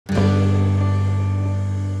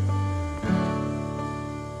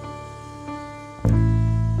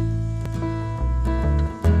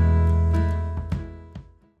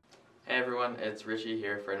everyone, it's Richy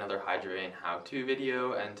here for another Hydrovane how-to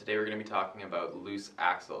video, and today we're going to be talking about loose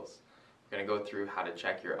axles. We're going to go through how to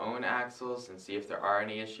check your own axles and see if there are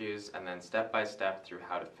any issues, and then step by step through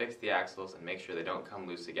how to fix the axles and make sure they don't come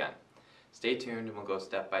loose again. Stay tuned and we'll go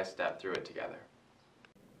step by step through it together.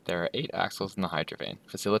 There are 8 axles in the Hydrovane,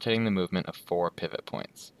 facilitating the movement of 4 pivot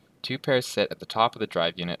points. 2 pairs sit at the top of the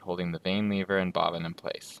drive unit holding the vane lever and bobbin in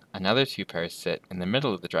place. Another 2 pairs sit in the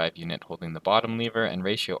middle of the drive unit holding the bottom lever and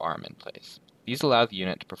ratio arm in place. These allow the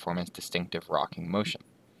unit to perform its distinctive rocking motion.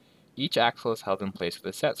 Each axle is held in place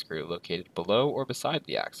with a set screw located below or beside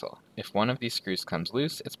the axle. If one of these screws comes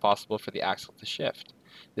loose, it's possible for the axle to shift.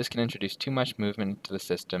 This can introduce too much movement into the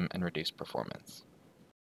system and reduce performance.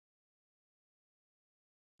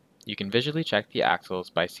 You can visually check the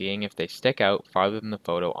axles by seeing if they stick out farther than the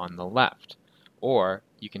photo on the left, or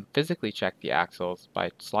you can physically check the axles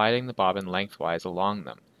by sliding the bobbin lengthwise along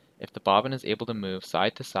them. If the bobbin is able to move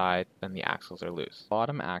side to side, then the axles are loose.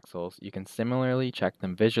 Bottom axles, you can similarly check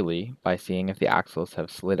them visually by seeing if the axles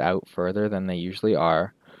have slid out further than they usually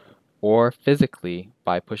are, or physically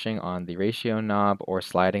by pushing on the ratio knob or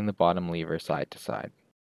sliding the bottom lever side to side.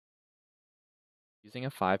 Using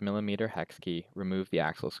a 5mm hex key, remove the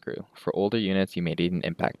axle screw. For older units, you may need an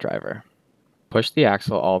impact driver. Push the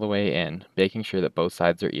axle all the way in, making sure that both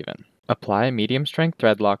sides are even. Apply a medium-strength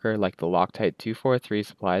thread locker like the Loctite 243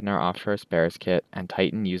 supplied in our offshore spares kit, and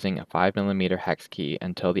tighten using a 5mm hex key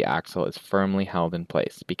until the axle is firmly held in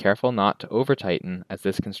place. Be careful not to over-tighten, as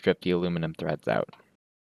this can strip the aluminum threads out.